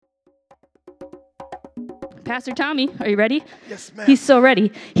Pastor Tommy, are you ready? Yes, ma'am. He's so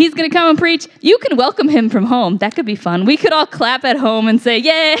ready. He's going to come and preach. You can welcome him from home. That could be fun. We could all clap at home and say,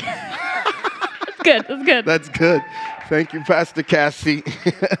 yay. That's good. That's good. That's good. Thank you, Pastor Cassie.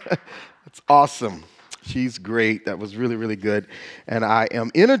 That's awesome. She's great. That was really, really good. And I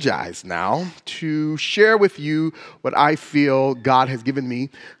am energized now to share with you what I feel God has given me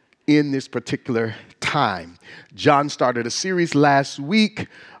in this particular time. John started a series last week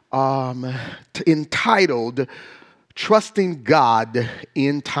entitled Trusting God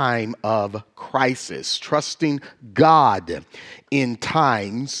in Time of Crisis. Trusting God in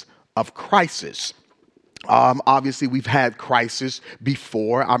Times of Crisis. Obviously, we've had crisis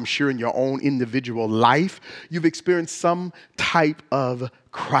before. I'm sure in your own individual life, you've experienced some type of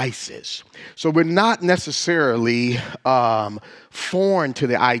crisis. So we're not necessarily foreign to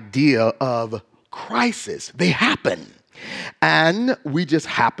the idea of crisis. They happen. And we just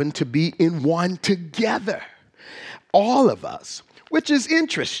happen to be in one together. All of us, which is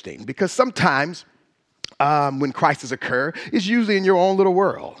interesting because sometimes when crises occur, it's usually in your own little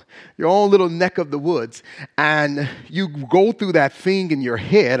world, your own little neck of the woods. And you go through that thing in your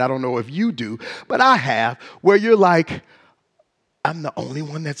head, I don't know if you do, but I have, where you're like, I'm the only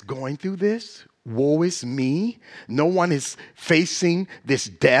one that's going through this? Woe is me. No one is facing this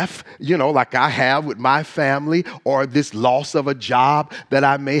death, like I have with my family, or this loss of a job that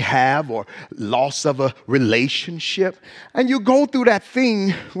I may have, or loss of a relationship. And you go through that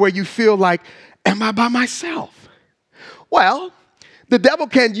thing where you feel like, am I by myself? Well, the devil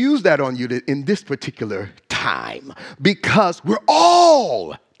can't use that on you in this particular time because we're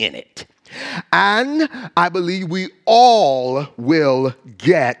all in it. And I believe we all will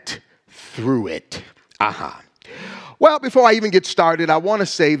get through it. Well, before I even get started, I want to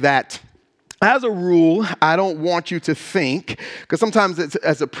say that as a rule, I don't want you to think, because sometimes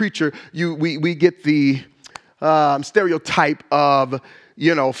as a preacher, we get the stereotype of,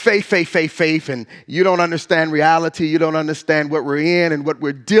 faith, and you don't understand reality, you don't understand what we're in and what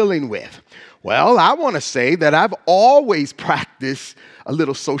we're dealing with. Well, I want to say that I've always practiced a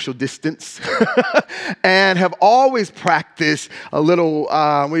little social distance and have always practiced a little,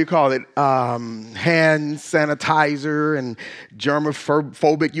 hand sanitizer and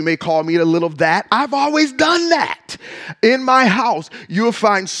germophobic. You may call me a little of that. I've always done that. In my house, you'll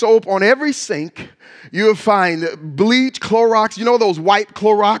find soap on every sink. You'll find bleach, Clorox, those white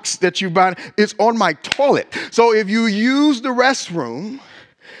Clorox that you buy, it's on my toilet. So if you use the restroom,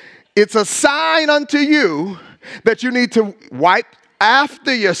 it's a sign unto you that you need to wipe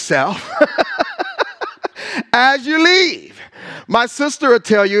after yourself as you leave. My sister will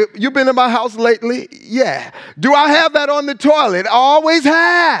tell you, you've been in my house lately? Yeah. Do I have that on the toilet? Always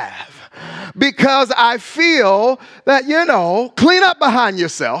have. Because I feel that, clean up behind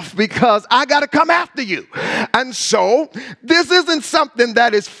yourself because I got to come after you. And so this isn't something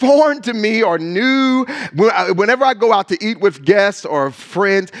that is foreign to me or new. Whenever I go out to eat with guests or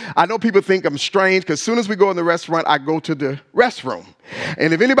friends, I know people think I'm strange because as soon as we go in the restaurant, I go to the restroom.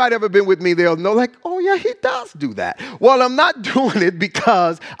 And if anybody ever been with me, they'll know oh yeah, he does do that. Well, I'm not doing it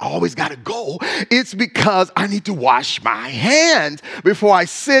because I always got to go. It's because I need to wash my hands before I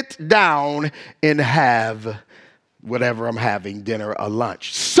sit down and have whatever I'm having, dinner or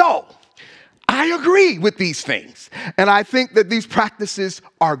lunch. So I agree with these things. And I think that these practices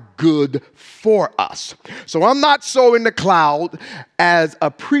are good for us. So I'm not so in the cloud as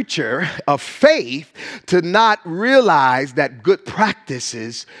a preacher of faith to not realize that good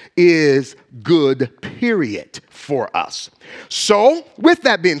practices is good, period, for us. So with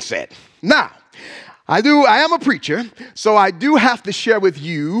that being said, now, I am a preacher, so I do have to share with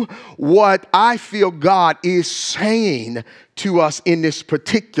you what I feel God is saying to us in this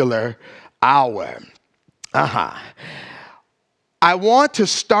particular hour. I want to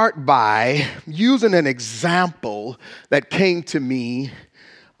start by using an example that came to me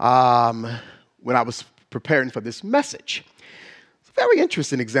when I was preparing for this message. It's a very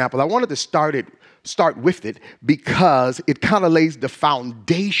interesting example. I wanted to start with it because it kind of lays the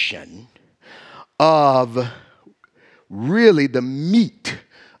foundation of really the meat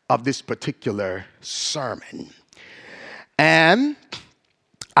of this particular sermon. And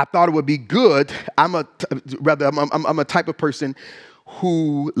I thought it would be good. I'm a type of person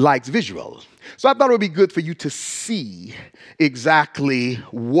who likes visuals. So I thought it would be good for you to see exactly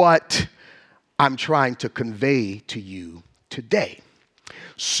what I'm trying to convey to you today.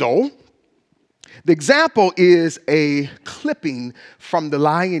 So the example is a clipping from the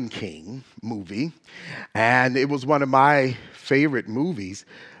Lion King movie, and it was one of my favorite movies.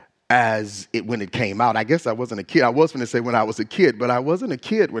 when it came out. I guess I wasn't a kid. I was going to say when I was a kid, but I wasn't a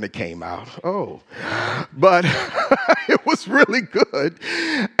kid when it came out. Oh, but it was really good.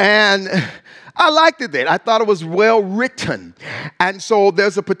 And I liked it then. I thought it was well written. And so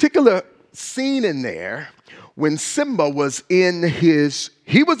there's a particular scene in there when Simba was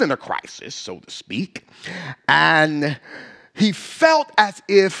he was in a crisis, so to speak. And he felt as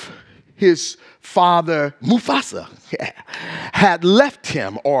if his father, Mufasa, had left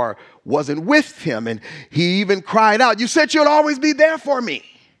him or wasn't with him. And he even cried out, "You said you'd always be there for me."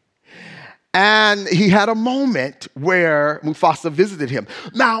 And he had a moment where Mufasa visited him.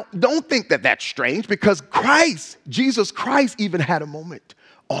 Now, don't think that that's strange, because Jesus Christ even had a moment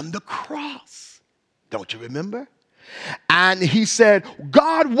on the cross. Don't you remember? And he said,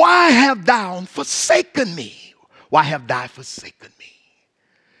 "God, why have thou forsaken me? Why have thou forsaken me?"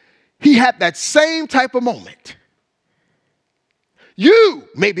 He had that same type of moment. You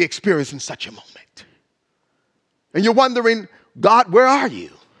may be experiencing such a moment. And you're wondering, God, where are you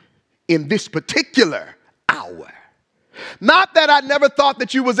in this particular hour? Not that I never thought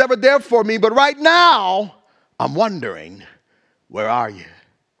that you was ever there for me, but right now, I'm wondering, where are you?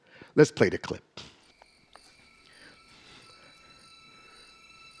 Let's play the clip.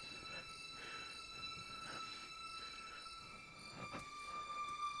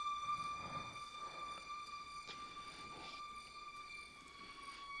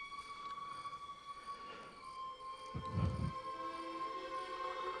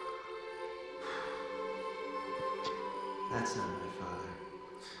 That's not my father.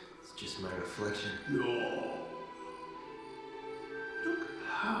 It's just my reflection. No. Look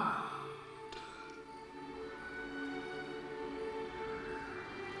hard.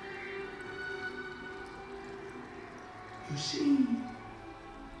 You see,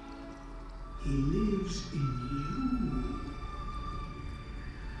 he lives in you.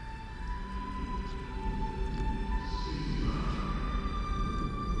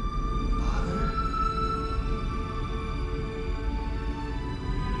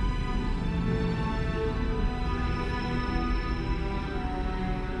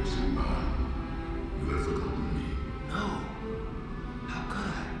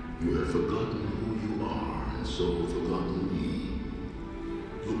 You have forgotten who you are, and so forgotten me.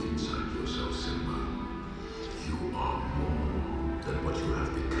 Look inside yourself, Simba. You are more than what you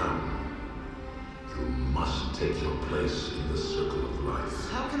have become. You must take your place in the circle of life.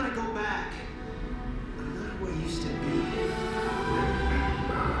 How can I go back? I'm not who I used to be.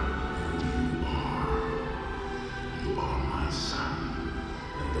 Remember who you are. You are my son,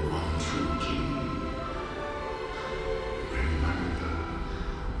 and the one true king. Remember.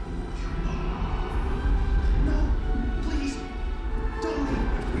 No, please, don't leave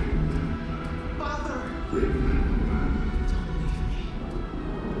me. Father, don't leave me.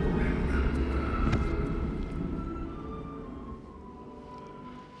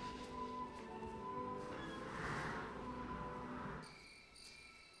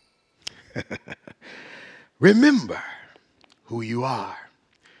 Remember who you are.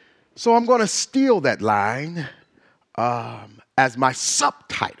 So I'm going to steal that line as my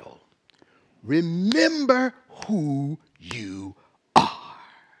subtitle. Remember who you are.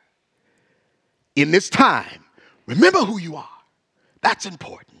 In this time, remember who you are. That's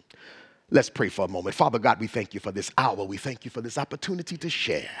important. Let's pray for a moment. Father God, we thank you for this hour. We thank you for this opportunity to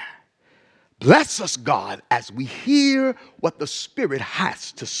share. Bless us, God, as we hear what the Spirit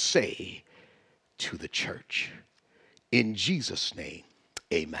has to say to the church. In Jesus' name,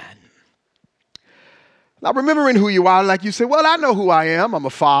 amen. Now, remembering who you are, like you say, well, I know who I am. I'm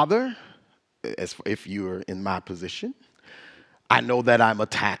a father, if you're in my position. I know that I'm a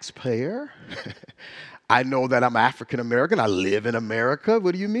taxpayer. I know that I'm African American. I live in America.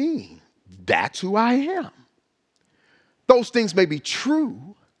 What do you mean? That's who I am. Those things may be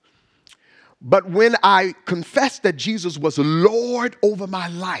true, but when I confessed that Jesus was Lord over my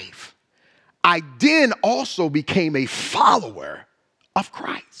life, I then also became a follower of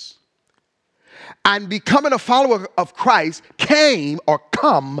Christ. And becoming a follower of Christ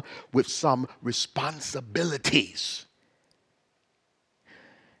come with some responsibilities.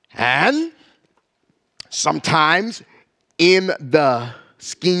 And sometimes in the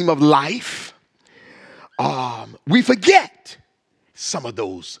scheme of life, we forget some of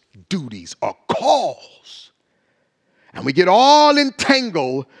those duties or calls. And we get all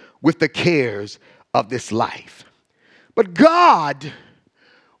entangled with the cares of this life. But God,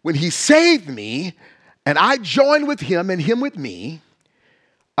 when he saved me and I joined with him and him with me,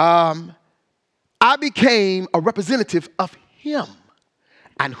 I became a representative of him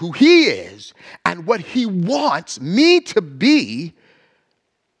and who he is and what he wants me to be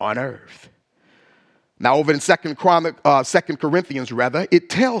on earth. Now, over in 2 Corinthians, it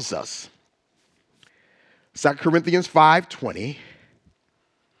tells us, 2 Corinthians 5:20,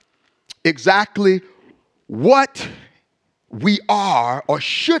 exactly what we are or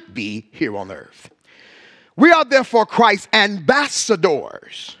should be here on earth. We are therefore Christ's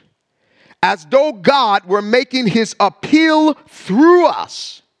ambassadors, as though God were making his appeal through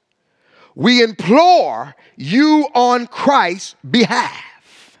us. We implore you on Christ's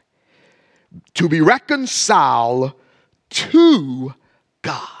behalf to be reconciled to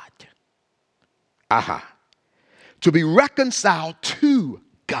God. To be reconciled to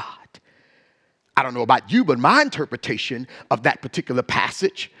God. I don't know about you, but my interpretation of that particular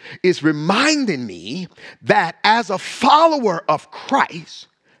passage is reminding me that as a follower of Christ,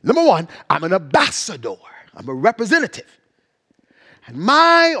 number one, I'm an ambassador. I'm a representative. And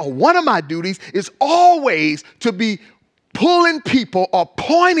one of my duties is always to be pulling people or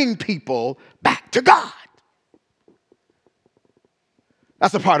pointing people back to God.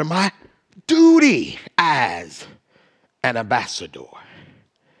 That's a part of my duty as an ambassador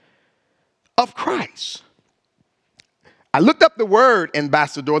of Christ. I looked up the word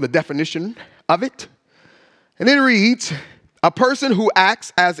ambassador, the definition of it, and it reads, a person who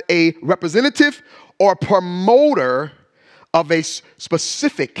acts as a representative or promoter of a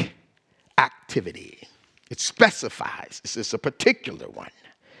specific activity. It specifies, it's a particular one.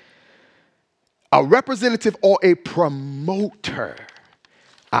 A representative or a promoter.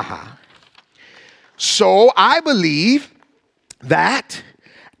 So I believe that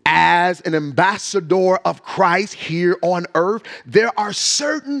as an ambassador of Christ here on earth, there are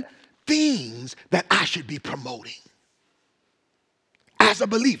certain things that I should be promoting as a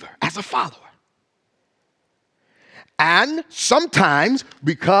believer, as a follower. And sometimes,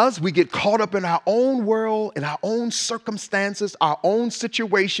 because we get caught up in our own world, in our own circumstances, our own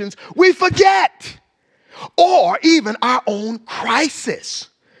situations, we forget, or even our own crisis,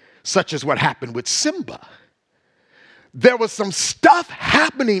 such as what happened with Simba. There was some stuff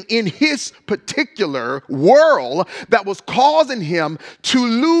happening in his particular world that was causing him to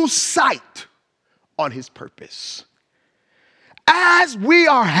lose sight on his purpose. As we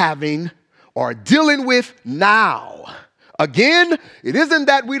are having or dealing with now, again, it isn't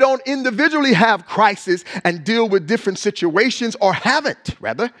that we don't individually have crisis and deal with different situations, or haven't,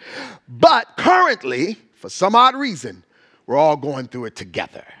 rather, but currently, for some odd reason, we're all going through it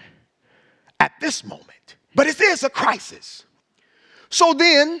together at this moment. But it is a crisis. So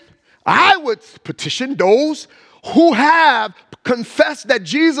then, I would petition those who have confessed that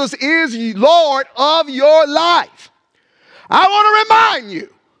Jesus is Lord of your life. I want to remind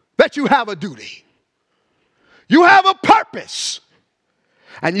you that you have a duty. You have a purpose.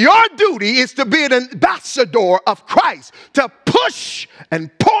 And your duty is to be an ambassador of Christ, to push and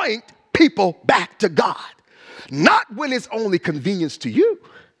point people back to God. Not when it's only convenience to you.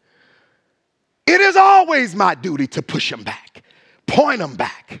 It is always my duty to push them back, point them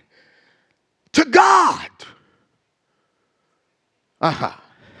back to God.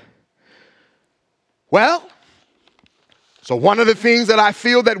 Well, so one of the things that I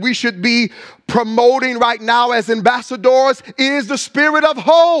feel that we should be promoting right now as ambassadors is the spirit of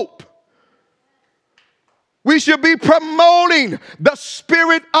hope. We should be promoting the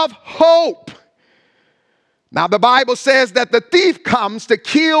spirit of hope. Now, the Bible says that the thief comes to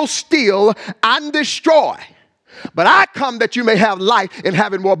kill, steal, and destroy. But I come that you may have life and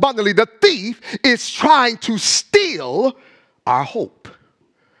have it more abundantly. The thief is trying to steal our hope.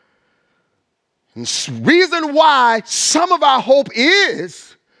 And the reason why some of our hope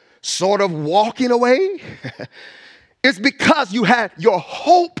is sort of walking away is because you had your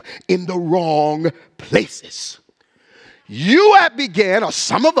hope in the wrong places. You have began, or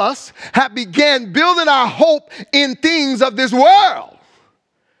some of us have began building our hope in things of this world.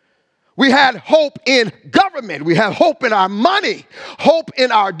 We had hope in government. We have hope in our money, hope in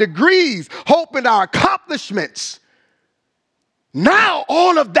our degrees, hope in our accomplishments. Now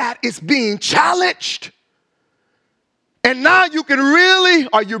all of that is being challenged. And now you can really,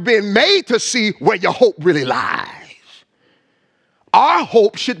 or you're being made to see where your hope really lies. Our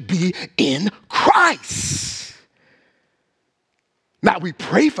hope should be in Christ. Now, we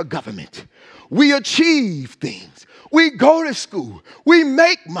pray for government. We achieve things. We go to school. We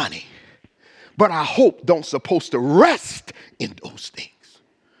make money. But our hope don't supposed to rest in those things.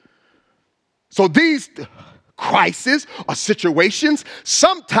 So these crises or situations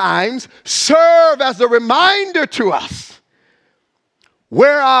sometimes serve as a reminder to us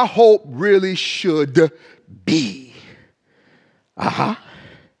where our hope really should be. And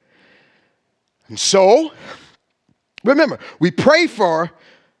so, remember, we pray for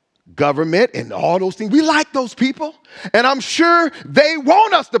government and all those things. We like those people. And I'm sure they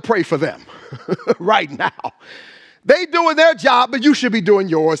want us to pray for them right now. They doing their job, but you should be doing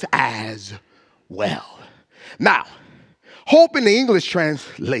yours as well. Now, hope in the English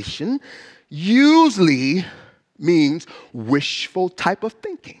translation usually means wishful type of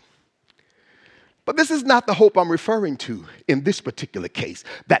thinking. But this is not the hope I'm referring to in this particular case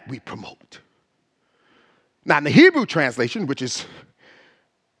that we promote. Now, in the Hebrew translation, which is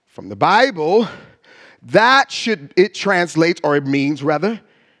from the Bible, it translates, or it means rather,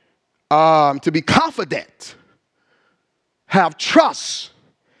 to be confident, have trust.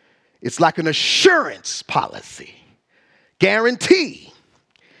 It's like an assurance policy, guarantee.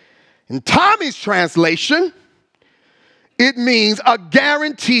 In Tommy's translation, it means a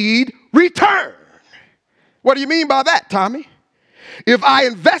guaranteed return. What do you mean by that, Tommy? If I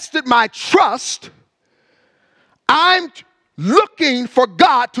invested my trust, I'm looking for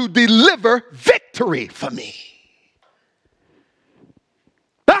God to deliver victory for me.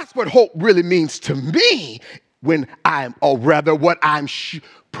 That's what hope really means to me when what I'm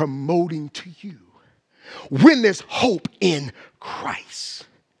promoting to you. When there's hope in Christ.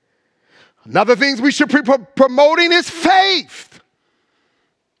 Another thing we should be promoting is faith.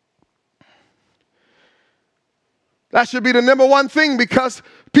 That should be the number one thing, because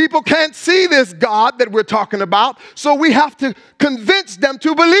people can't see this God that we're talking about, so we have to convince them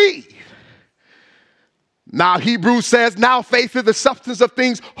to believe. Now, Hebrews says, now faith is the substance of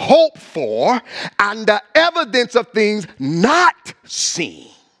things hoped for and the evidence of things not seen.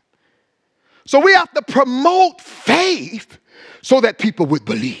 So we have to promote faith so that people would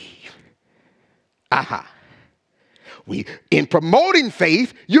believe. In promoting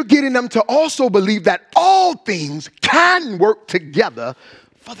faith, you're getting them to also believe that all things can work together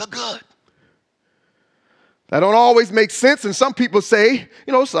for the good. That don't always make sense, and some people say,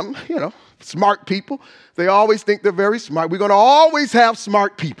 smart people, they always think they're very smart. We're going to always have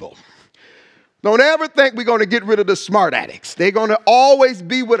smart people. Don't ever think we're going to get rid of the smart addicts. They're going to always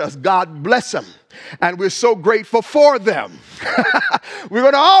be with us. God bless them. And we're so grateful for them. We're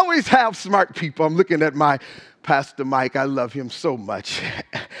going to always have smart people. I'm looking at my Pastor Mike. I love him so much.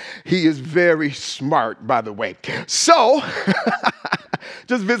 He is very smart, by the way. So,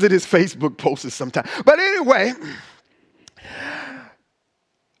 just visit his Facebook posts sometime. But anyway,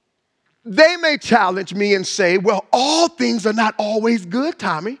 they may challenge me and say, well, all things are not always good,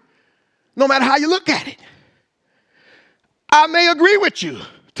 Tommy, no matter how you look at it. I may agree with you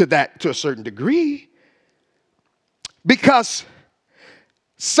to that to a certain degree, because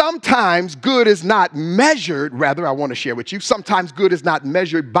sometimes good is not measured, rather, I want to share with you, sometimes good is not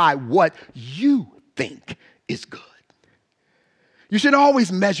measured by what you think is good. You should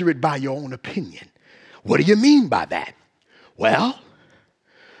always measure it by your own opinion. What do you mean by that? Well,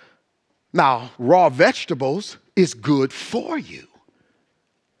 now, raw vegetables is good for you,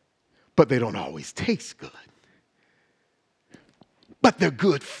 but they don't always taste good. But they're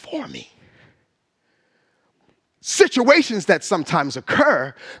good for me. Situations that sometimes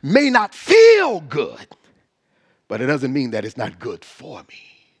occur may not feel good, but it doesn't mean that it's not good for me.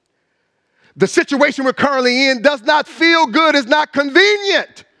 The situation we're currently in does not feel good, it's not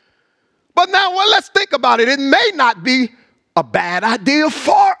convenient. But now, let's think about it. It may not be a bad idea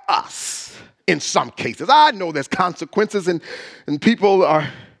for us in some cases. I know there's consequences, and people are,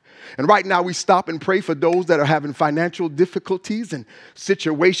 and right now we stop and pray for those that are having financial difficulties and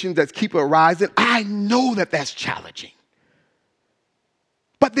situations that keep arising. I know that that's challenging.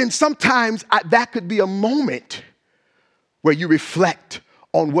 But then sometimes that could be a moment where you reflect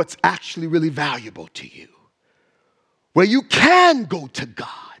on what's actually really valuable to you, where you can go to God,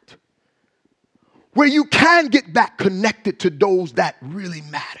 where you can get back connected to those that really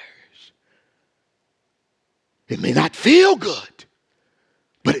matters. It may not feel good,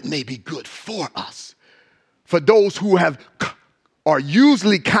 but it may be good for us. For those who are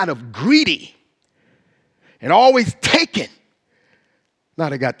usually kind of greedy and always taking, now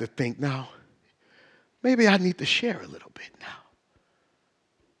they got to think, now, maybe I need to share a little bit now.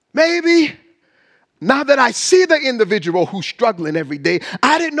 Maybe, now that I see the individual who's struggling every day,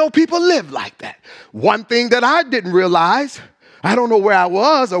 I didn't know people live like that. One thing that I didn't realize, I don't know where I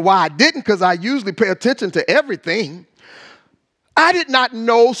was or why I didn't, because I usually pay attention to everything. I did not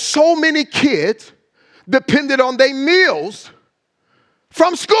know so many kids depended on their meals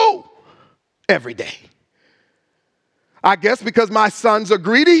from school every day. I guess because my sons are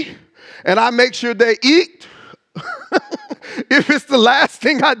greedy and I make sure they eat. If it's the last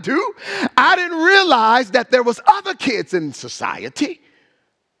thing I do, I didn't realize that there was other kids in society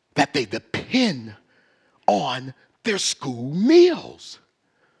that they depend on their school meals.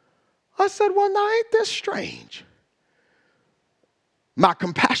 I said, well, now ain't this strange? My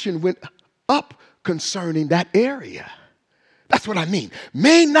compassion went up concerning that area. That's what I mean.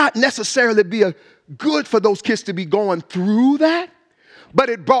 May not necessarily be good for those kids to be going through that, but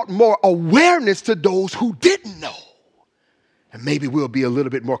it brought more awareness to those who didn't know. And maybe we'll be a little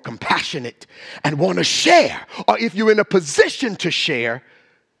bit more compassionate and want to share. Or if you're in a position to share,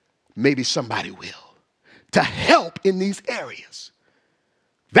 maybe somebody will, to help in these areas.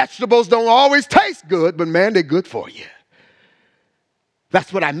 Vegetables don't always taste good, but man, they're good for you.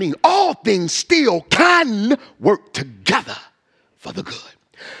 That's what I mean. All things still can work together for the good.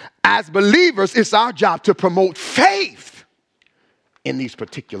 As believers, it's our job to promote faith in these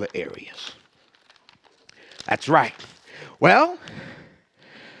particular areas. That's right. Well,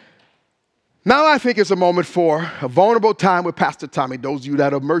 now I think it's a moment for a vulnerable time with Pastor Tommy. Those of you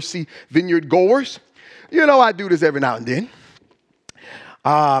that are Mercy Vineyard goers, you know I do this every now and then.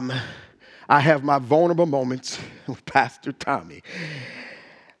 I have my vulnerable moments with Pastor Tommy.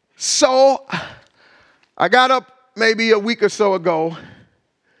 So I got up maybe a week or so ago,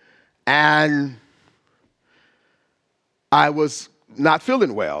 and I was not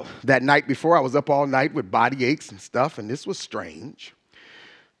feeling well. That night before, I was up all night with body aches and stuff, and this was strange.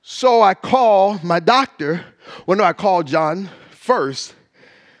 So I called my doctor. Well, no, I called John first,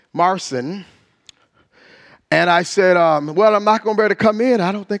 Marson, and I said, well, I'm not going to be able to come in.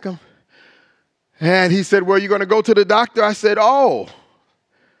 I don't think I'm. And he said, well, you're going to go to the doctor? I said, oh.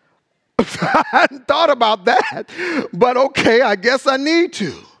 I hadn't thought about that, but okay, I guess I need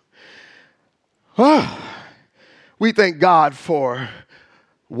to. We thank God for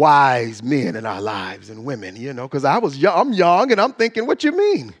wise men in our lives and women, you know, because I'm young and I'm thinking, what you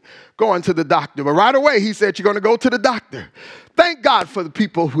mean going to the doctor? But right away he said, you're going to go to the doctor. Thank God for the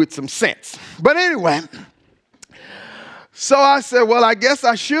people with some sense. But anyway, so I said, well, I guess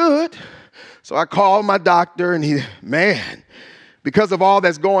I should. So I called my doctor and because of all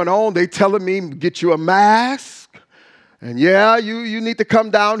that's going on, they telling me, get you a mask. And yeah, you need to come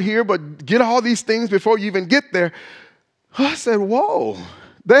down here, but get all these things before you even get there. I said, whoa,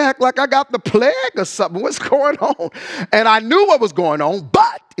 they act like I got the plague or something. What's going on? And I knew what was going on,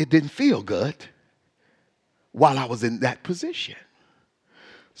 but it didn't feel good while I was in that position.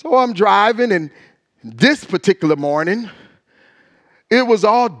 So I'm driving, and this particular morning, it was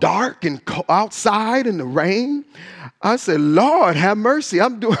all dark and outside in the rain. I said, Lord, have mercy.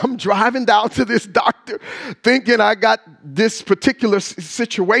 I'm driving down to this doctor thinking I got this particular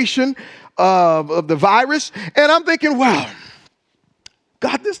situation of the virus. And I'm thinking, wow,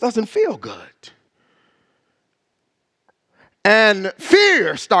 God, this doesn't feel good. And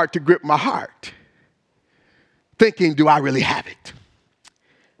fear started to grip my heart, thinking, do I really have it?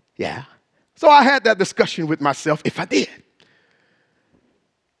 Yeah. So I had that discussion with myself, if I did.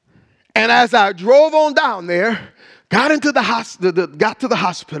 And as I drove on down there, got to the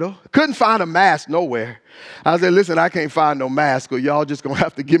hospital, couldn't find a mask nowhere. I said, listen, I can't find no mask, or y'all just going to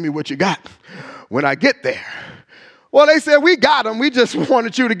have to give me what you got when I get there. Well, they said, we got them. We just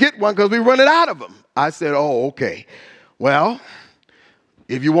wanted you to get one because we running out of them. I said, oh, okay. Well,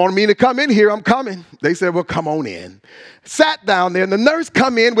 if you want me to come in here, I'm coming. They said, well, come on in. Sat down there, and the nurse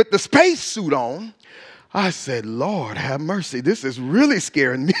come in with the space suit on. I said, Lord, have mercy. This is really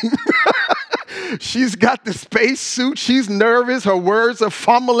scaring me. She's got the space suit. She's nervous. Her words are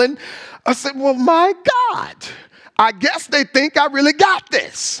fumbling. I said, well, my God, I guess they think I really got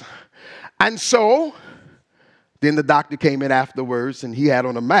this. And so then the doctor came in afterwards, and he had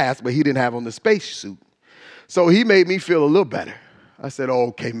on a mask, but he didn't have on the space suit. So he made me feel a little better. I said, oh,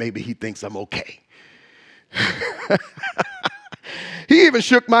 okay, maybe he thinks I'm okay. He even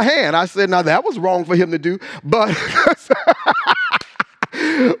shook my hand. I said, now that was wrong for him to do, but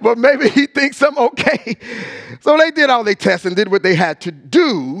but maybe he thinks I'm okay. So they did all their tests and did what they had to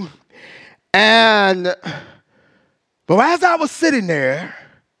do. But as I was sitting there,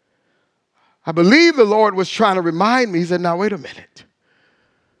 I believe the Lord was trying to remind me. He said, now wait a minute.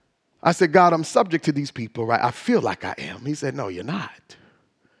 I said, God, I'm subject to these people, right? I feel like I am. He said, no, you're not.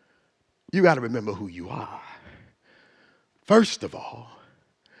 You got to remember who you are. First of all,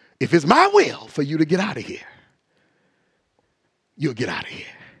 if it's my will for you to get out of here, you'll get out of here.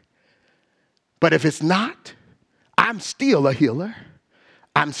 But if it's not, I'm still a healer.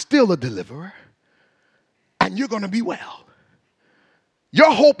 I'm still a deliverer. And you're going to be well.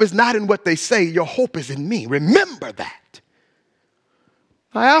 Your hope is not in what they say. Your hope is in me. Remember that.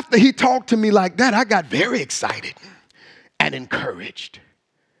 After he talked to me like that, I got very excited and encouraged.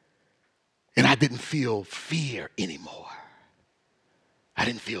 And I didn't feel fear anymore. I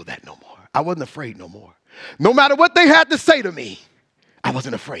didn't feel that no more. I wasn't afraid no more. No matter what they had to say to me, I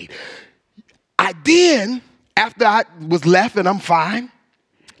wasn't afraid. After I was left and I'm fine,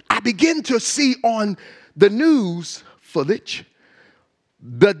 I began to see on the news footage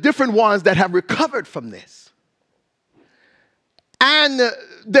the different ones that have recovered from this. And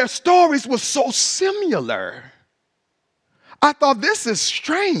their stories were so similar. I thought, this is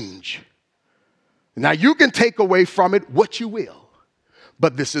strange. Now, you can take away from it what you will,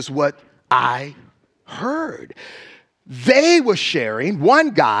 but this is what I heard. They were sharing one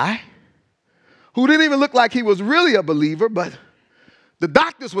guy who didn't even look like he was really a believer, but the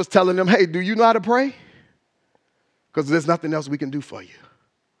doctors was telling him, hey, do you know how to pray? Because there's nothing else we can do for you.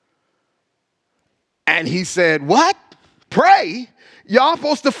 And he said, what? Pray? Y'all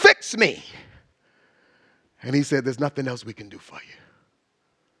supposed to fix me. And he said, there's nothing else we can do for you.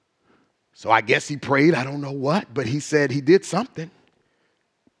 So I guess he prayed, I don't know what, but he said he did something.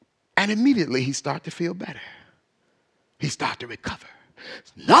 And immediately he started to feel better. He started to recover.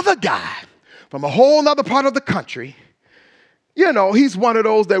 Another guy from a whole other part of the country, you know, he's one of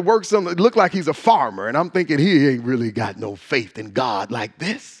those that works on, look like he's a farmer. And I'm thinking he ain't really got no faith in God like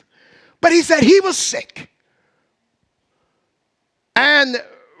this. But he said he was sick. And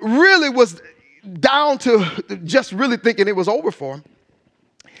really was down to just really thinking it was over for him.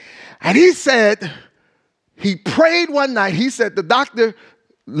 And he said, he prayed one night. He said the doctor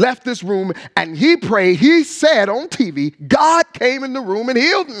left this room and he prayed. He said on TV, God came in the room and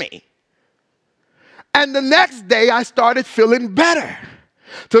healed me. And the next day I started feeling better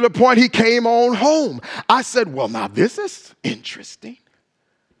to the point he came on home. I said, well, now this is interesting.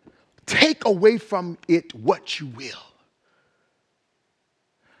 Take away from it what you will.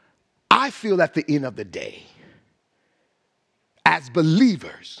 I feel at the end of the day, as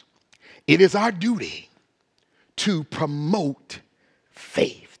believers, it is our duty to promote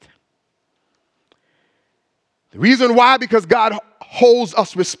faith. The reason why, because God holds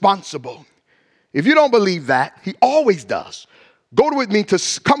us responsible. If you don't believe that, he always does. Come with me to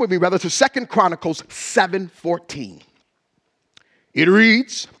 2 Chronicles 7:14. It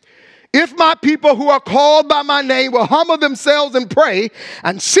reads, if my people who are called by my name will humble themselves and pray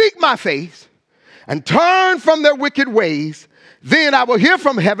and seek my face and turn from their wicked ways, then I will hear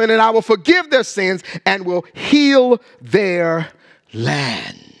from heaven and I will forgive their sins and will heal their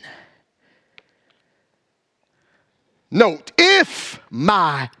land. Note, if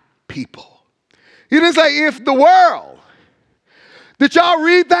my people. He didn't say if the world. Did y'all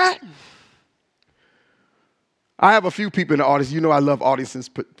read that? I have a few people in the audience. You know I love audience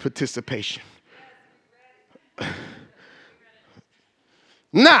participation.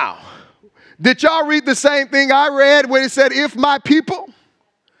 Now, did y'all read the same thing I read when it said, if my people?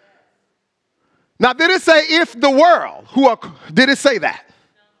 Now, did it say if the world? Did it say that?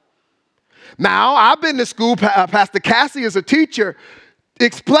 Now, I've been to school. Pastor Cassie is a teacher.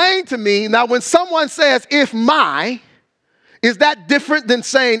 Explain to me, now when someone says if my, is that different than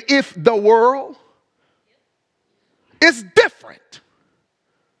saying if the world? It's different.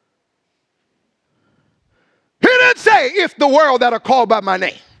 He didn't say if the world that are called by my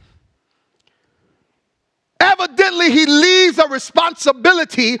name. Evidently, he leaves a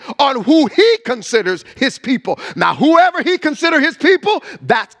responsibility on who he considers his people. Now, whoever he considers his people,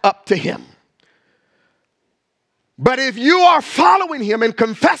 that's up to him. But if you are following him and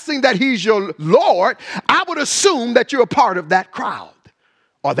confessing that he's your Lord, I would assume that you're a part of that crowd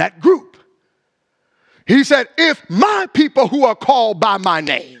or that group. He said, if my people who are called by my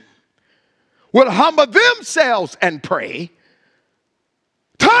name will humble themselves and pray,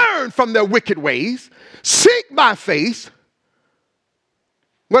 turn from their wicked ways, seek my face,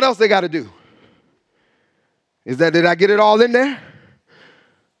 what else they got to do? Did I get it all in there?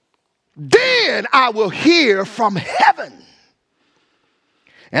 Then I will hear from heaven.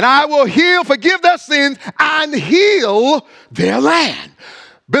 And I will forgive their sins, and heal their land.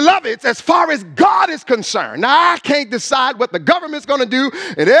 Beloveds, as far as God is concerned, now I can't decide what the government's going to do,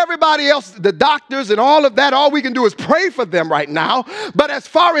 and everybody else, the doctors and all of that, all we can do is pray for them right now. But as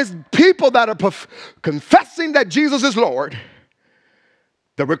far as people that are confessing that Jesus is Lord,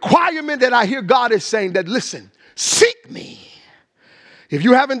 the requirement that I hear God is saying that, listen, seek me. If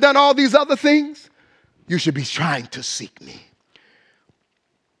you haven't done all these other things, you should be trying to seek me.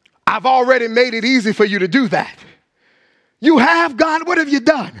 I've already made it easy for you to do that. You have, God, what have you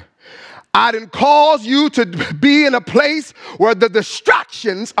done? I didn't cause you to be in a place where the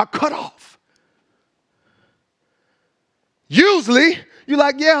distractions are cut off. Usually, you're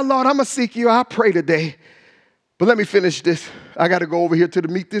like, yeah, Lord, I'm going to seek you. I'll pray today. But let me finish this. I got to go over here to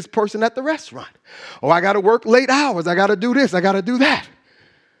meet this person at the restaurant. Or I got to work late hours. I got to do this. I got to do that.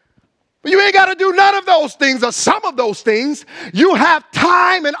 But you ain't got to do none of those things or some of those things. You have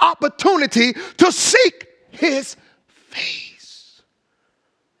time and opportunity to seek his face.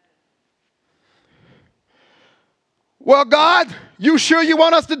 Well, God, you sure you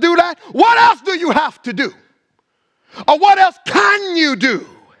want us to do that? What else do you have to do? Or what else can you do?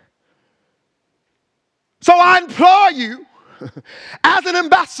 So I implore you, as an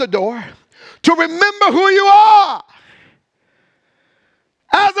ambassador, to remember who you are.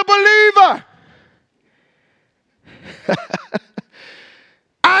 As a believer.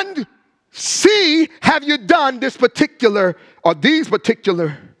 And see, have you done this particular or these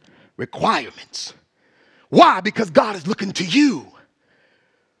particular requirements? Why? Because God is looking to you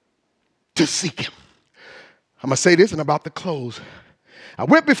to seek him. I'm going to say this and I'm about to close. I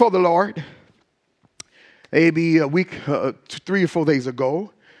went before the Lord maybe a week, 3 or 4 days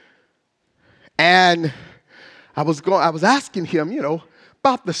ago. And I was asking him,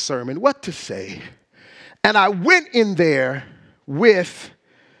 about the sermon, what to say. And I went in there with,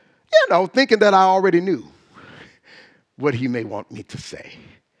 thinking that I already knew what he may want me to say.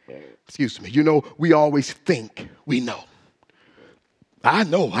 Excuse me. We always think we know. I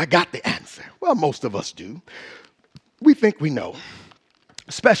know I got the answer. Well, most of us do. We think we know.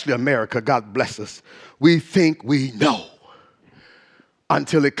 Especially America, God bless us. We think we know.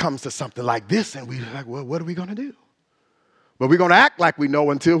 Until it comes to something like this and we're like, well, what are we going to do? But we're going to act like we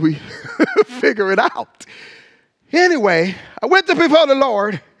know until we figure it out. Anyway, I went to before the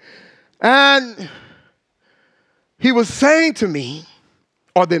Lord, and he was saying to me,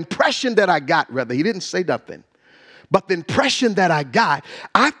 or the impression that I got, rather, he didn't say nothing, but the impression that I got,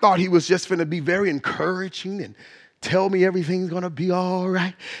 I thought he was just going to be very encouraging and tell me everything's going to be all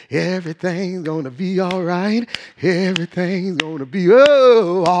right. Everything's going to be all right. Everything's going to be,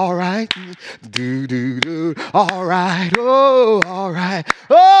 all right. Do. All right. Oh, all right.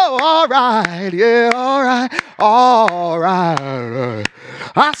 Oh, all right. Yeah, all right. All right.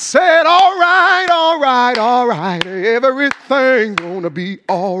 I said, all right, all right, all right. Everything's going to be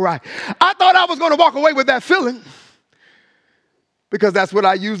all right. I thought I was going to walk away with that feeling. Because that's what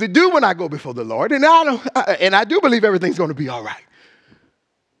I usually do when I go before the Lord. And I do believe everything's going to be all right.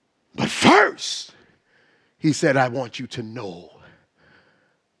 But first, he said, I want you to know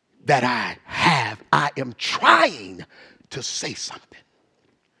that I am trying to say something.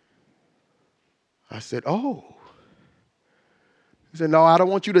 I said, oh. He said, no, I don't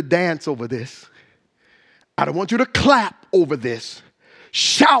want you to dance over this. I don't want you to clap over this,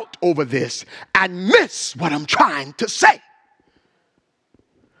 shout over this, and miss what I'm trying to say.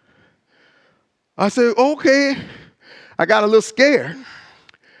 I said, okay. I got a little scared.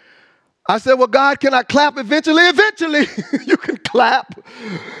 I said, well, God, can I clap eventually? Eventually, you can clap.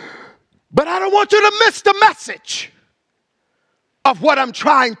 But I don't want you to miss the message of what I'm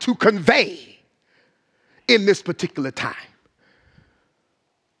trying to convey in this particular time.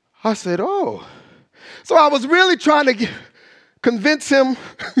 I said, oh. So I was really trying to convince him.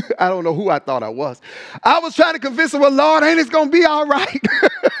 I don't know who I thought I was. I was trying to convince him, well, Lord, ain't it going to be all right?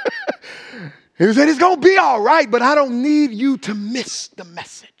 He said, it's going to be all right, but I don't need you to miss the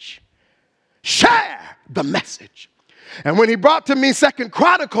message. Share the message. And when he brought to me 2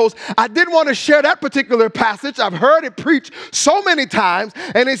 Chronicles, I didn't want to share that particular passage. I've heard it preached so many times,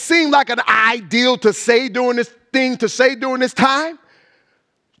 and it seemed like an ideal to say during this time,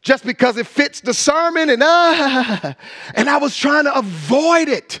 just because it fits the sermon, and I was trying to avoid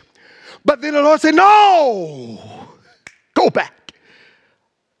it. But then the Lord said, no, go back.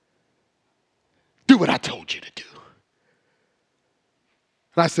 Do what I told you to do.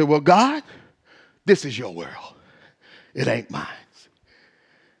 And I said, well, God, this is your world. It ain't mine.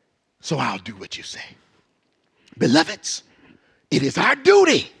 So I'll do what you say. Beloveds, it is our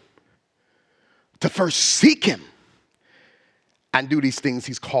duty to first seek him and do these things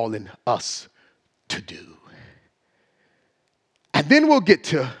he's calling us to do. And then we'll get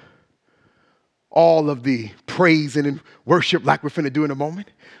to all of the praise and worship like we're finna do in a moment.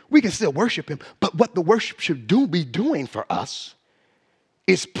 We can still worship him, but what the worship should be doing for us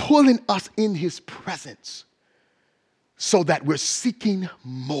is pulling us in his presence so that we're seeking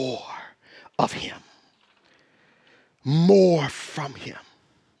more of him, more from him.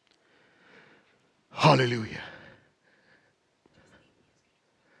 Hallelujah.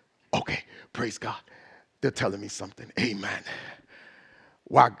 Okay, praise God. They're telling me something. Amen.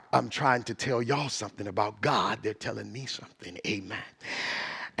 While I'm trying to tell y'all something about God, they're telling me something. Amen.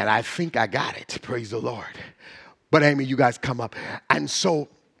 And I think I got it. Praise the Lord. But Amy, you guys come up. And so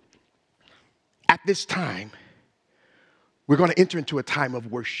at this time, we're going to enter into a time of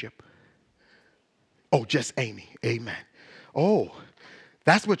worship. Oh, just Amy. Amen. Oh,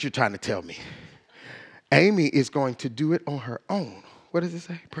 That's what you're trying to tell me. Amy is going to do it on her own. What does it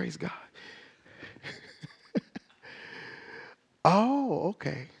say? Praise God. Oh,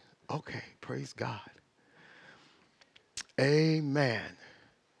 okay. Okay. Praise God. Amen.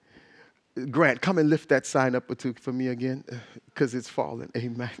 Grant, come and lift that sign up for me again, because it's fallen.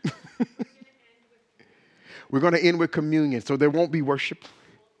 Amen. We're going to end with communion, so there won't be worship.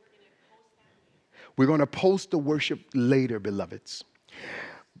 We're going to post the worship later, beloveds.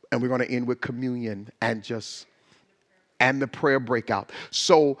 And we're going to end with communion and the prayer breakout.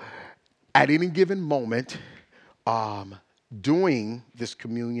 So at any given moment, doing this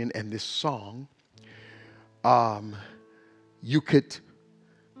communion and this song, you could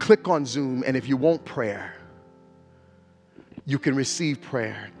click on Zoom, and if you want prayer, you can receive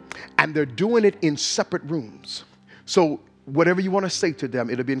prayer. And they're doing it in separate rooms. So whatever you want to say to them,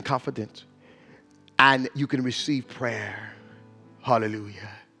 it'll be in confidence. And you can receive prayer.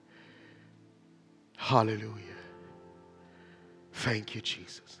 Hallelujah. Hallelujah. Thank you,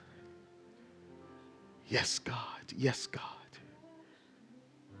 Jesus. Yes, God. Yes, God.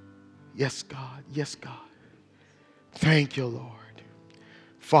 Yes, God. Yes, God. Thank you, Lord.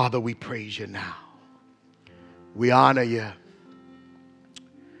 Father, we praise you now. We honor you.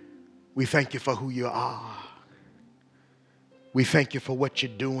 We thank you for who you are. We thank you for what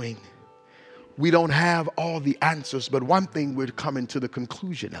you're doing. We don't have all the answers, but one thing we're coming to the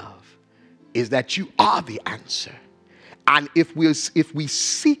conclusion of is that you are the answer. And if we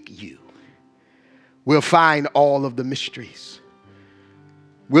seek you, we'll find all of the mysteries.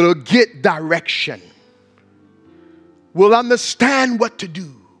 We'll get direction. We'll understand what to do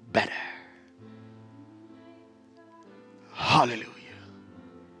better. Hallelujah.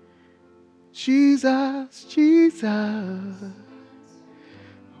 Jesus, Jesus.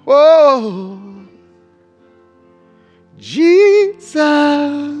 Oh,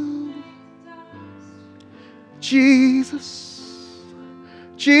 Jesus. Jesus.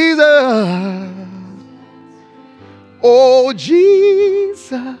 Jesus. Oh,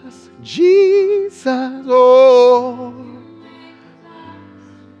 Jesus. Jesus. Oh,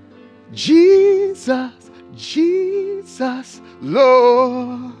 Jesus. Jesus.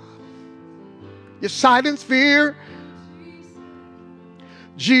 Lord. You silence fear.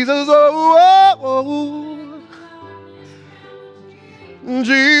 Jesus, oh, oh, oh.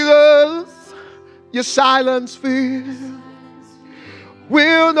 Jesus, you silence fear.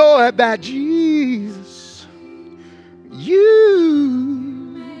 We'll know that Jesus,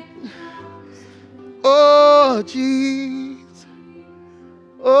 you, oh, Jesus,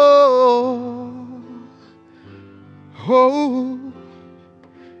 oh, oh,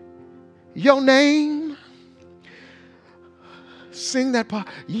 your name. Sing that part.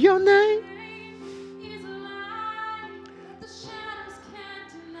 Your name.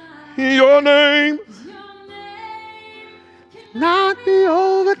 Your name. Not be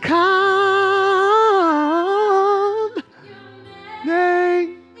overcome.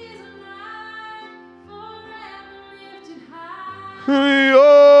 Name.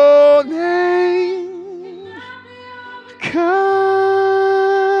 Your name. Come.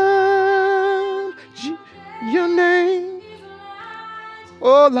 Your name.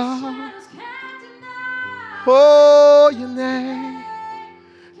 Oh, Lord. Oh, your name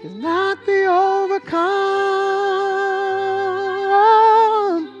is not be overcome.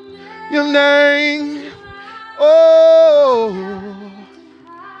 Your name. Oh,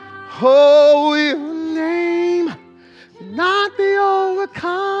 oh, your name is not be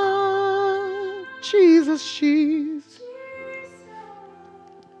overcome. Jesus, Jesus.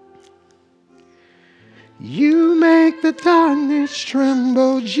 You make the darkness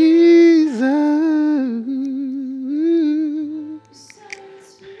tremble, Jesus.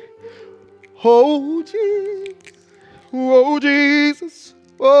 Oh, Jesus. Oh, Jesus.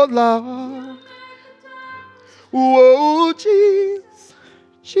 Oh, Lord. Oh, Jesus.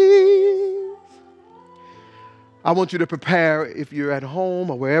 Jesus. I want you to prepare, if you're at home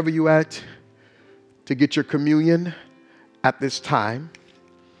or wherever you're at, to get your communion at this time.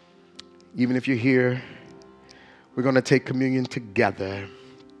 Even if you're here, we're going to take communion together.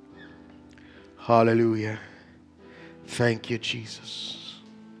 Hallelujah. Thank you, Jesus.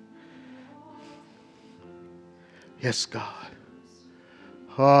 Yes, God.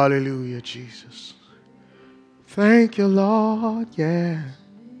 Hallelujah, Jesus. Thank you, Lord. Yeah.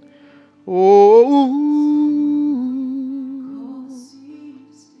 Oh.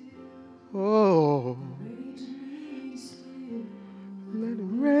 Oh. Let it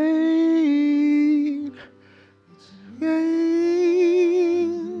rain.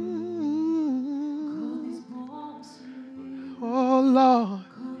 Rain. Oh, Lord.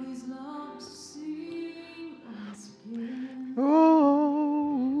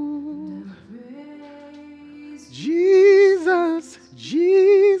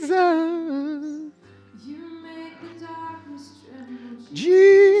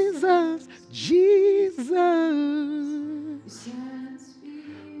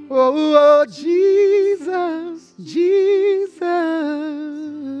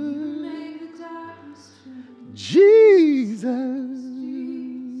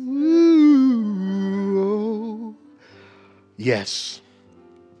 Yes.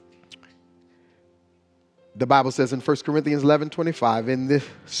 The Bible says in 1 Corinthians 11:25, in the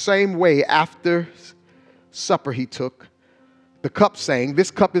same way, after supper he took the cup, saying,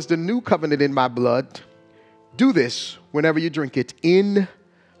 this cup is the new covenant in my blood. Do this whenever you drink it in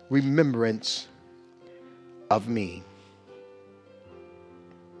remembrance of me.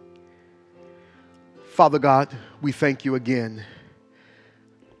 Father God, we thank you again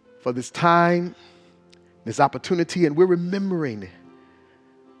for this time, this opportunity, and we're remembering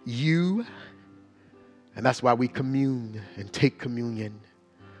you. And that's why we commune and take communion.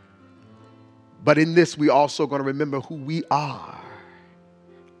 But in this, we also going to remember who we are,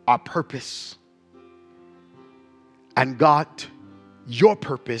 our purpose, and God, your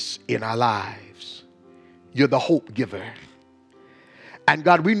purpose in our lives. You're the hope giver. And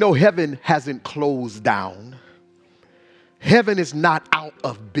God, we know heaven hasn't closed down. Heaven is not out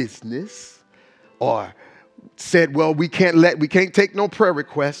of business or said, well, we can't take no prayer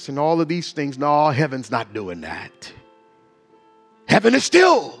requests and all of these things. No, heaven's not doing that. Heaven is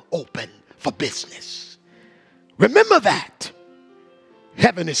still open for business. Remember that.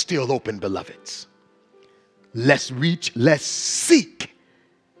 Heaven is still open, beloveds. Let's seek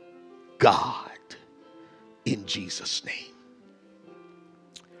God in Jesus' name.